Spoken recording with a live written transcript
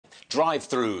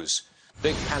Drive-thrus.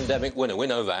 Big pandemic winner, we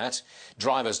know that.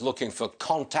 Drivers looking for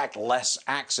contactless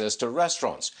access to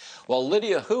restaurants. Well,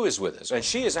 Lydia Hu is with us, and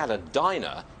she is at a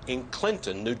diner in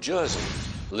Clinton, New Jersey.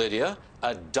 Lydia,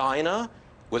 a diner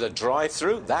with a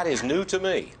drive-thru? That is new to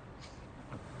me.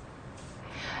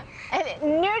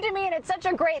 And new to me, and it's such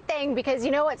a great thing because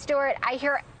you know what, Stuart? I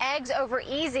hear eggs over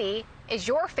easy is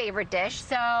your favorite dish,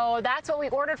 so that's what we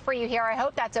ordered for you here. I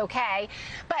hope that's okay.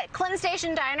 But Clinton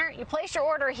Station Diner, you place your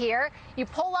order here, you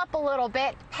pull up a little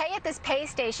bit, pay at this pay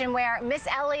station where Miss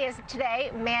Ellie is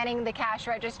today manning the cash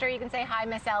register. You can say hi,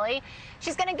 Miss Ellie.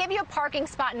 She's going to give you a parking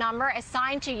spot number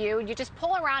assigned to you. You just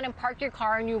pull around and park your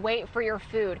car and you wait for your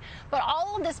food. But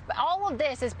all of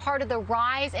this is part of the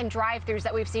rise in drive-thrus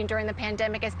that we've seen during the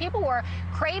pandemic as people were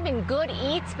craving good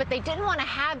eats, but they didn't want to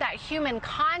have that human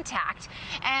contact.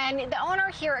 And the owner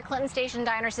here at Clinton Station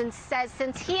Diner says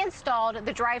since he installed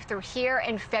the drive-thru here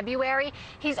in February,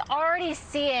 he's already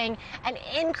seeing an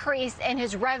increase in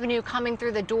his revenue coming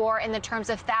through the door in the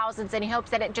terms of thousands, and he hopes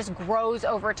that it just grows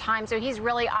over time. So he's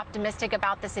really optimistic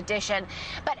about this addition.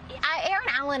 But Aaron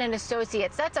Allen and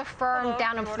Associates, that's a firm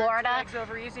down in Florida.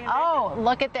 Oh,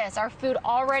 look at this. Our food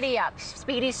already up.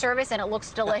 Speedy service, and it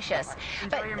looks delicious.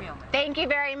 Enjoy your meal. Thank you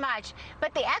very much.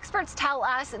 But the experts tell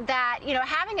us that, you know,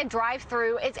 having a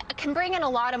drive-thru can bring in a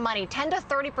lot of money. 10 to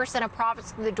 30% of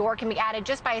profits to the door can be added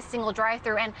just by a single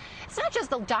drive-thru. And it's not just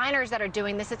the diners that are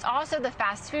doing this. It's also the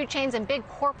fast food chains and big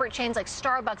corporate chains like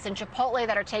Starbucks and Chipotle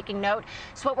that are taking note.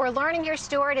 So what we're learning here,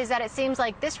 Stuart, is that it seems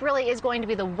like this really is going to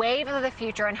be the wave of the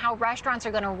future and how restaurants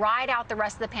are going to ride out the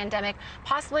rest of the pandemic,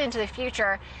 possibly into the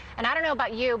future. And I don't know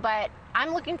about you, but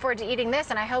I'm looking forward to eating this,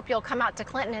 and I hope you'll come out to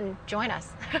Clinton and join us.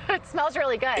 It smells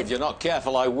really good. If you're not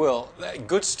careful, I will.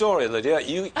 Good story, Lydia.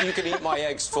 You can eat my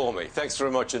eggs for me. Thanks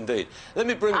very much indeed. Let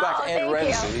me bring back Ed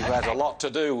Rensi, who has a lot to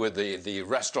do with the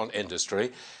restaurant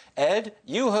industry. Ed,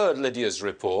 you heard Lydia's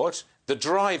report. The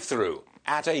drive-thru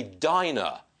at a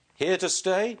diner. Here to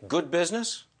stay? Good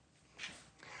business?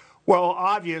 Well,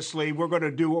 obviously, we're going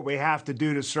to do what we have to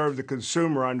do to serve the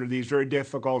consumer under these very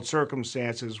difficult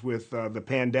circumstances with the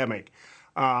pandemic.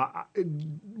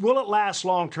 Will it last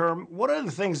long term? One of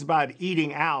the things about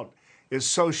eating out is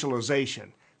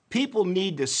socialization. People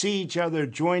need to see each other,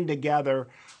 join together.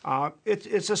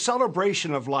 It's a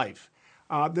celebration of life.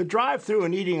 The drive-thru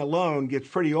and eating alone gets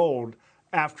pretty old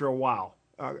after a while.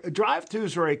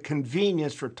 Drive-thrus are a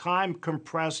convenience for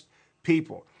time-compressed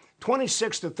people.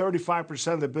 26 to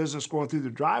 35% of the business going through the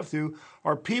drive-thru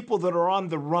are people that are on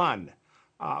the run.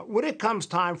 When it comes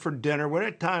time for dinner, when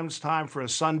it comes time for a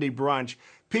Sunday brunch,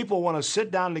 people want to sit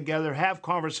down together, have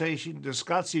conversation,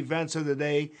 discuss events of the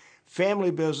day, family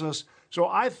business. So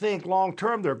I think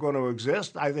long-term they're going to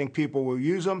exist. I think people will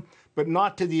use them, but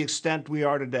not to the extent we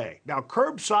are today. Now,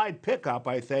 curbside pickup,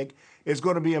 I think, is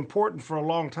going to be important for a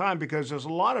long time because there's a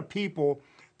lot of people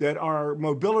that are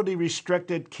mobility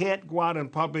restricted, can't go out in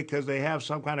public because they have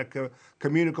some kind of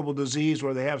communicable disease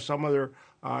or they have some other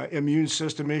immune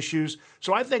system issues.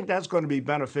 So I think that's going to be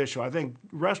beneficial. I think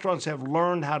restaurants have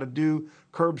learned how to do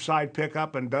curbside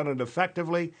pickup and done it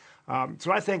effectively.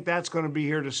 So I think that's going to be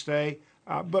here to stay.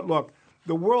 But look,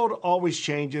 the world always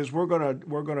changes. We're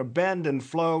going to bend and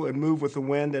flow and move with the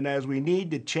wind. And as we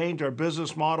need to change our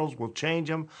business models, we'll change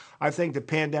them. I think the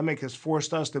pandemic has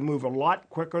forced us to move a lot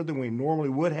quicker than we normally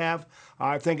would have.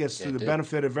 I think it's to the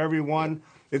benefit of everyone.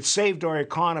 It saved our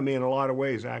economy in a lot of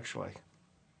ways, actually.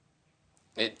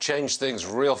 It changed things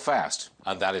real fast,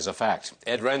 and that is a fact.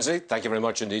 Ed Rensi, thank you very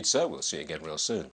much indeed, sir. We'll see you again real soon.